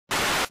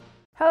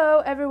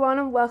Hello everyone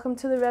and welcome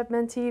to the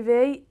Redmen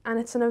TV, and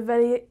it's a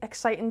very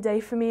exciting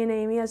day for me and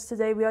Amy, as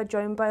today we are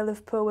joined by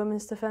Liverpool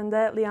Women's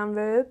defender Leighanne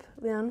Robe.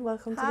 Leighanne,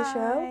 welcome to the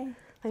show.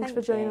 Thanks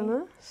for joining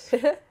us.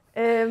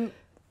 We're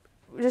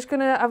just going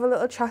to have a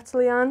little chat to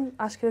Leighanne,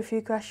 ask her a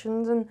few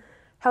questions and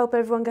help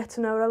everyone get to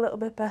know her a little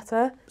bit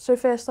better. So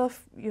first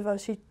off, you've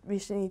obviously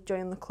recently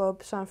joined the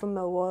club, signed from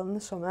Millwall in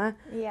the summer.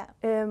 Yeah.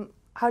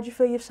 How do you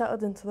feel you've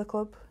settled into the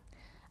club?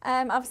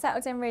 I've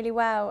settled in really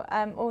well.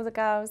 All the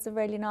girls are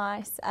really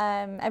nice.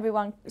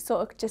 Everyone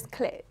sort of just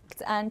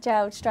clicked and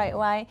gelled straight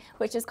away,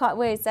 which is quite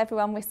weird.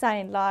 Everyone was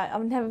saying, like,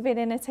 I've never been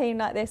in a team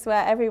like this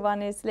where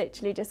everyone is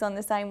literally just on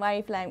the same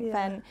wavelength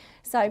and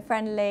so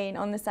friendly and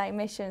on the same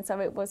mission. So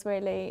it was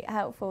really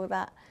helpful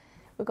that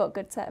we got a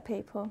good set of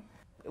people.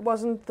 It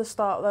wasn't the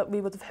start that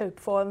we would have hoped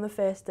for on the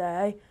first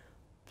day.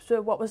 So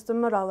what was the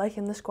morale like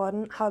in the squad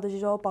and how did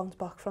you all bounce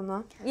back from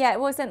that? Yeah, it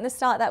wasn't the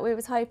start that we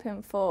was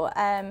hoping for,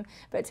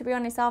 but to be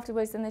honest,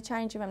 afterwards in the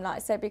changing room, like I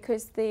said,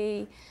 because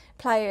the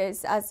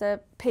players as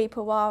a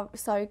people are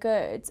so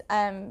good,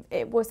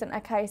 it wasn't a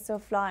case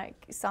of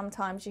like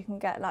sometimes you can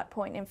get like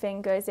pointing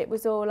fingers. It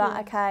was all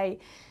like, okay,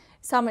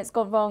 something's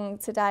gone wrong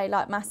today,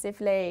 like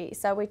massively.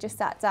 So we just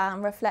sat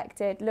down,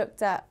 reflected,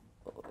 looked at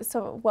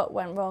sort of what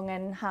went wrong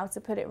and how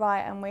to put it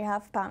right, and we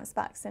have bounced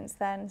back since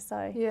then.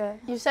 So yeah,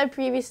 you said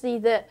previously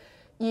that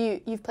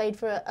you've played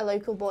for a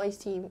local boys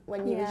team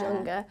when you was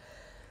younger.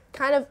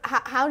 Kind of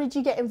how did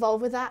you get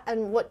involved with that,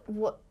 and what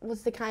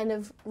was the kind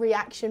of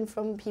reaction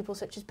from people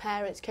such as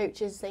parents,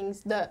 coaches,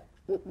 things that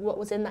what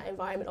was in that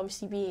environment,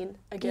 obviously being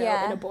a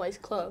girl in a boys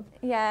club?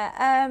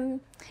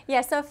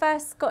 So I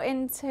first got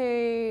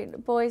into the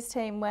boys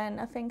team when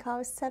I think I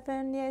was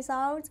 7 years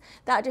old.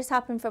 That just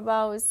happened for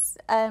I was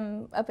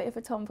a bit of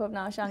a tomboy when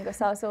I was younger,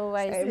 so I was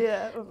always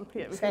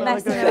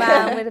messing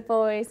around with the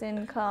boys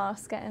in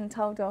class, getting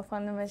told off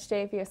on the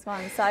mischievous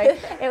ones. So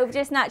it was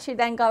just naturally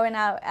then going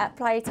out at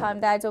playtime,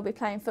 they'd all be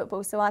playing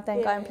football, so I'd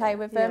then go and play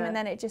with them, and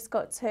then it just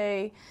got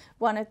to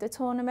one of the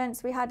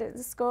tournaments we had at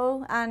the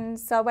school, and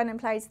so I went and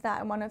played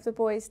that, and one of the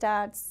boys'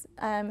 dads,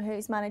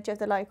 who's manager of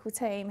the local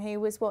team, he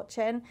was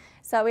watching,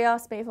 so he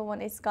asked me if I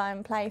wanted to go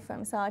and play for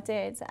him, so I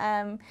did,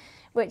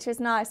 which was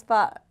nice.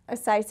 But I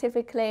say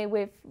typically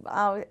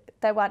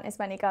there weren't as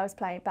many girls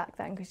playing back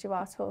then, because you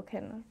are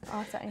talking,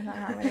 I don't know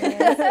how many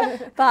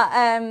years,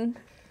 but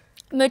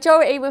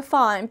majority were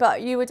fine,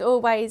 but you would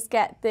always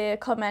get the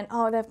comment,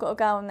 oh, they've got a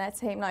girl on their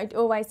team. Like, you'd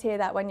always hear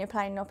that when you're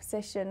playing in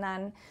opposition,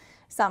 and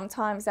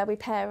sometimes there'll be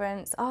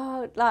parents,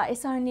 oh, like,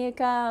 it's only a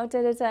girl,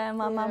 and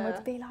my mum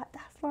would be like,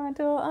 that's my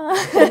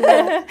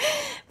daughter.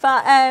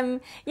 But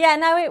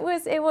no, it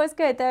was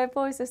good. The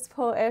boys were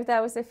supportive.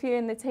 There was a few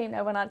in the team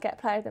that when I'd get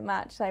player of the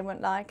match, they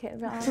wouldn't like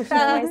it. But she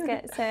always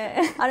gets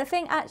it. And I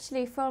think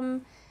actually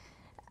from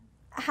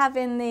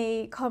having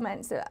the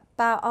comments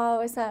about,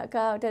 oh, is that a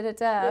girl,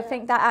 I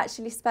think that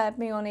actually spurred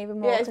me on even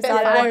more, because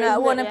I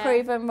want to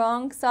prove them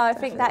wrong. So I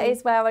think that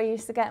is where I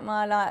used to get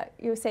my, like,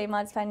 you'll see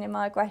my defending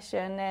my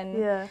aggression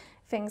and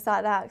things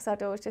like that, because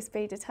I'd always just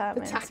be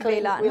determined to be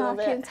like, no,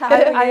 I can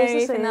tackle you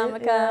even though I'm a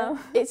girl.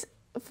 It's,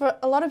 for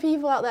a lot of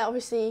people out there,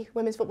 obviously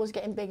women's football is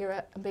getting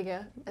bigger and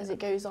bigger as it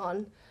goes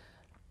on.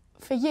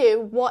 For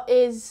you, what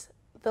is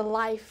the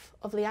life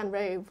of Leighanne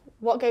Robe?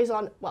 What goes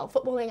on, well,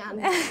 footballing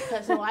and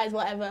personal-wise,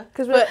 whatever.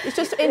 But it's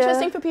just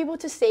interesting for people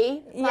to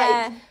see,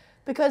 like,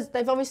 because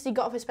they've obviously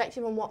got a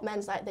perspective on what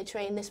men's like. They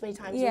train this many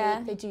times a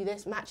week, they do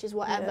this, matches,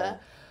 whatever.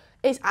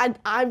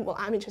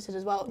 I'm interested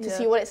as well to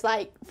see what it's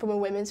like from a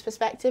women's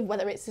perspective,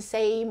 whether it's the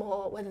same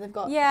or whether they've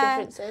got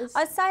differences.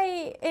 I'd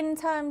say in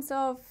terms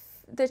of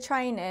the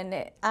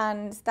training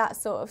and that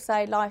sort of,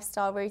 say,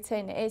 lifestyle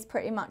routine, it is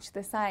pretty much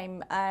the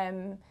same.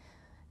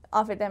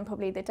 Other than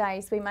probably the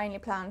days, we mainly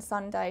play on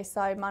Sundays,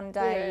 so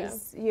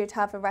Mondays you'd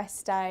have a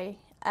rest day,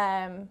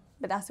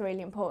 but that's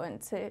really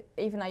important to,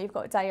 even though you've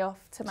got a day off,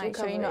 to make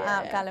sure you're not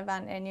out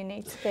gallivanting, you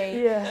need to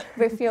be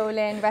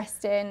refuelling,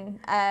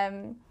 resting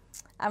and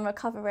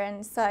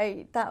recovering.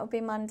 So that'll be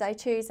Monday.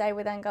 Tuesday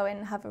we'll then go in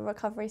and have a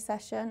recovery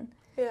session.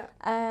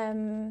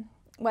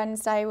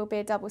 Wednesday will be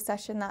a double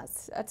session.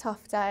 That's a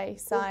tough day,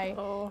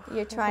 so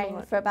you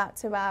train for about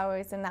 2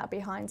 hours, and that'll be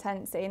high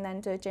intensity, and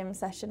then do a gym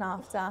session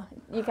after.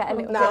 You get a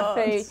little bit of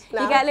food.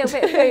 You get a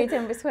little bit of food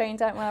in between,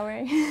 don't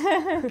worry.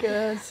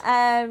 Good.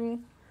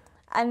 And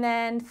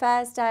then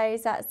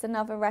Thursdays, that's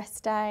another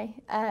rest day.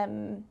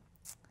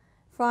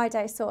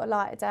 Friday's sort of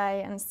lighter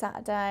day, and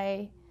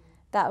Saturday,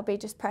 that'll be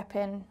just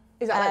prepping.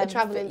 Is that like the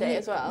travelling day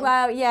as well?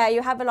 Well, yeah,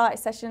 you have a light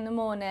session in the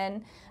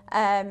morning,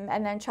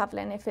 and then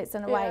travelling if it's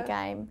an away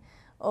game,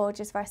 or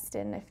just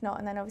resting if not,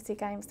 and then obviously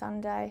game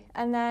Sunday.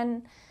 And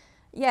then,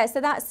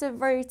 so that's the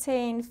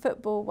routine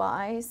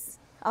football-wise.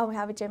 Oh, we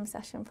have a gym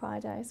session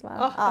Friday as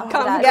well. Can't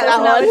forget that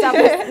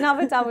one.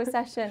 Another double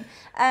session.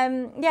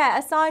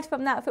 Aside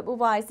from that,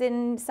 football-wise,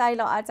 in, say,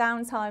 like our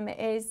downtime, it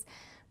is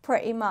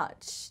pretty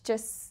much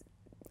just,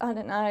 I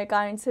don't know,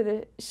 going to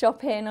the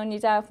shopping on your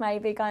day off,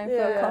 maybe going for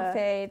a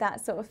coffee,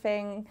 that sort of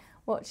thing,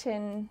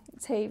 watching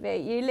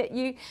TV.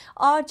 You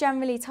are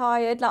generally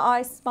tired.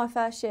 Like my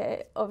first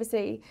year,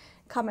 obviously,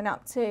 coming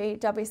up to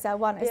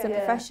WSL1 as a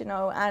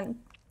professional, and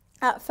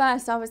at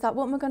first I was like,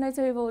 what am I going to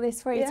do with all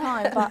this free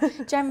time?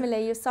 But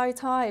generally you're so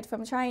tired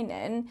from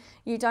training,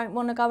 you don't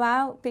want to go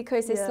out,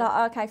 because it's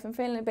like, okay, if I'm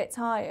feeling a bit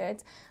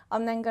tired,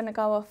 I'm then going to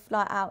go off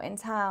like out in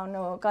town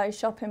or go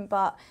shopping,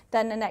 but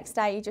then the next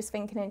day you're just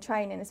thinking in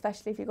training,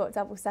 especially if you've got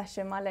double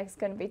session, my leg's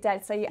going to be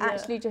dead. So you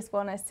actually just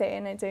want to sit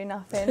in and do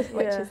nothing,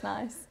 which is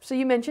nice. So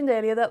you mentioned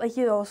earlier that like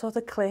you all sort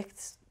of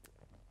clicked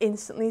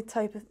instantly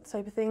type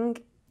of thing.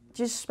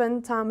 Just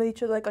spend time with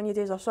each other like on your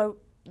days off. So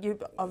you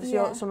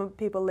obviously some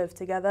people live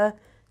together.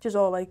 Just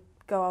all like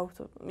go out.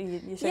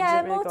 You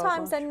said more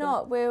times than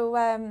not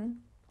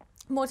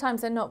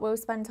we'll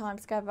spend time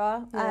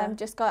together.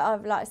 Just go,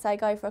 like I say,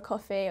 go for a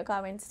coffee or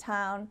go into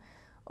town.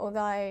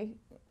 Although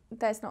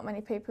there's not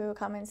many people who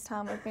come into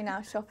town with me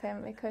now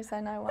shopping, because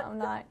they know what I'm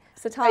like.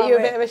 Are you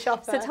a bit of a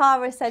shopper?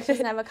 Satara said she's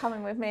never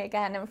coming with me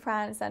again, and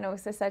Fran then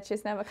also said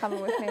she's never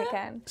coming with me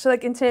again. So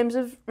like in terms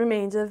of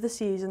remainder of the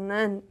season,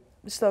 then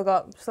we've still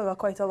got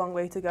quite a long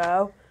way to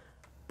go.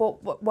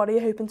 But what are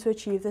you hoping to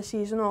achieve this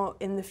season or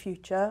in the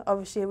future?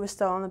 Obviously, we're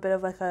still on a bit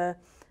of like a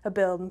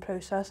building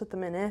process at the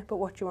minute, but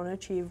what do you want to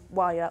achieve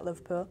while you're at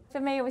Liverpool?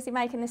 For me, obviously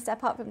making the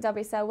step up from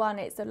WSL1,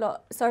 it's a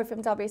lot,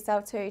 from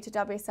WSL2 to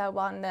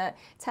WSL1, the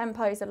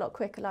tempo is a lot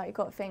quicker, like you've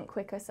got to think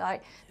quicker, so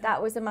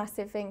that was a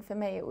massive thing for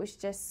me. It was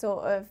just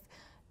sort of,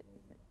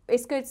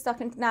 it's good so I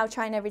can now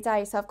train every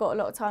day, so I've got a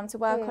lot of time to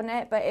work on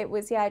it, but it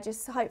was,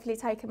 just hopefully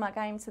taking my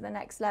game to the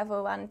next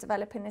level and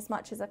developing as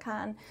much as I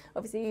can,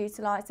 obviously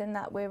utilising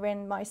that we're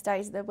in most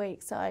days of the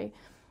week, so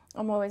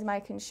I'm always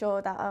making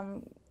sure that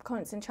I'm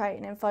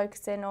concentrating and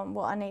focusing on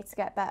what I need to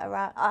get better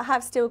at. I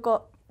have still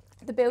got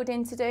the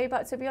building to do,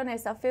 but to be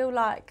honest, I feel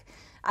like,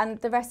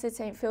 and the rest of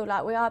the team feel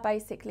like we are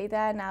basically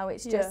there now.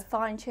 It's just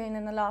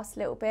fine-tuning the last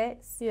little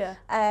bits.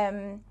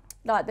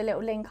 Like the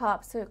little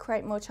link-ups to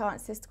create more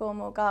chances to score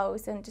more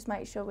goals and just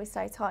make sure we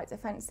stay tight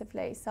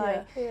defensively.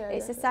 So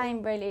it's the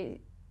same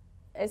really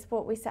as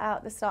what we set out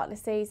at the start of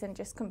the season,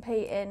 just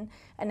competing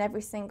in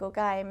every single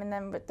game, and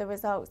then the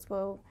results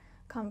will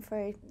come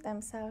through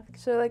themselves.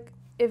 So like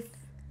if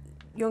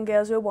young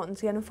girls are wanting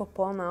to get in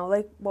football now,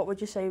 like what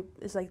would you say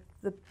is like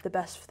the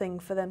best thing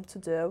for them to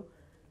do?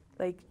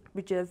 Like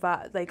would you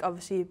like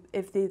obviously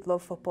if they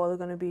love football, they're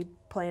going to be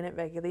playing it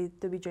regularly,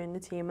 they'll be joining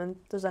the team, and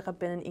there's like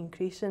been an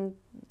increase in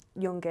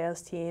young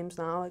girls teams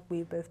now, like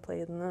we've both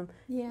played in them.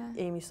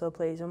 Amy still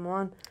plays in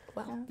one.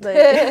 Well,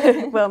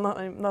 like, well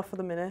not for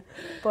the minute,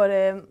 but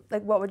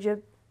like what would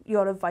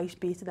your advice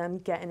be to them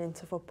getting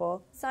into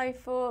football? So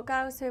for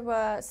girls who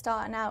are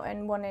starting out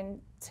and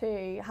wanting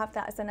to have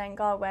that as an end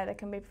goal where they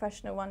can be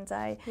professional one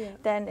day,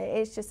 then it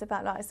is just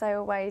about, like I say,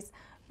 always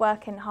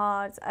working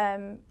hard,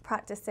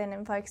 practicing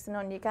and focusing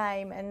on your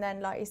game, and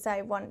then like you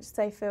say, once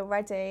they feel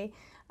ready,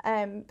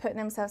 putting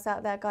themselves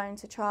out there, going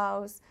to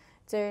trials,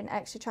 doing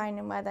extra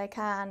training where they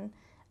can,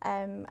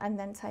 and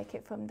then take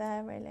it from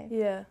there really.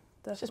 Yeah,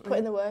 definitely. Just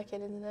putting the work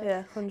in, isn't it?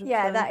 Yeah, 100%.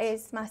 Yeah, that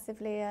is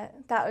massively it.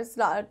 That was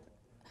like,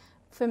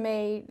 for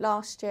me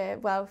last year,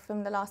 well,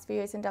 from the last few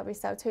years in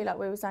WSL2, like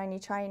we was only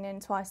training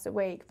twice a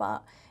week,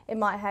 but in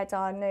my head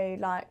I knew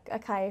like,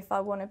 okay, if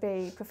I want to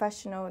be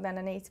professional, then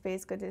I need to be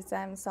as good as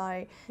them.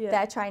 So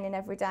they're training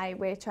every day,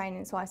 we're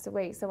training twice a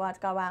week, so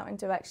I'd go out and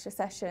do extra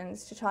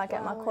sessions to try and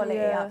get my quality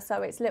up.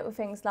 So it's little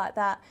things like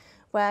that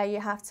where you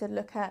have to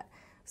look at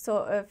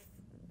sort of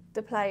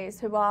the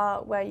players who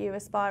are where you're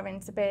aspiring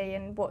to be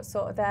and what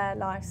sort of their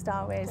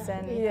lifestyle is,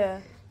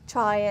 and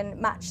try and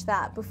match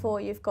that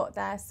before you've got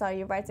there so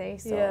you're ready,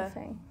 sort of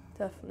thing.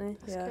 Definitely.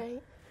 That's great.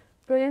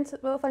 Brilliant.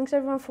 Well, thanks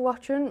everyone for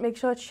watching. Make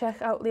sure to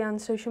check out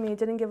Leighanne's social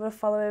media and give her a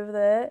follow over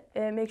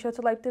there. Make sure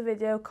to like the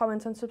video,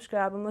 comment and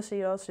subscribe, and we'll see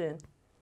you all soon.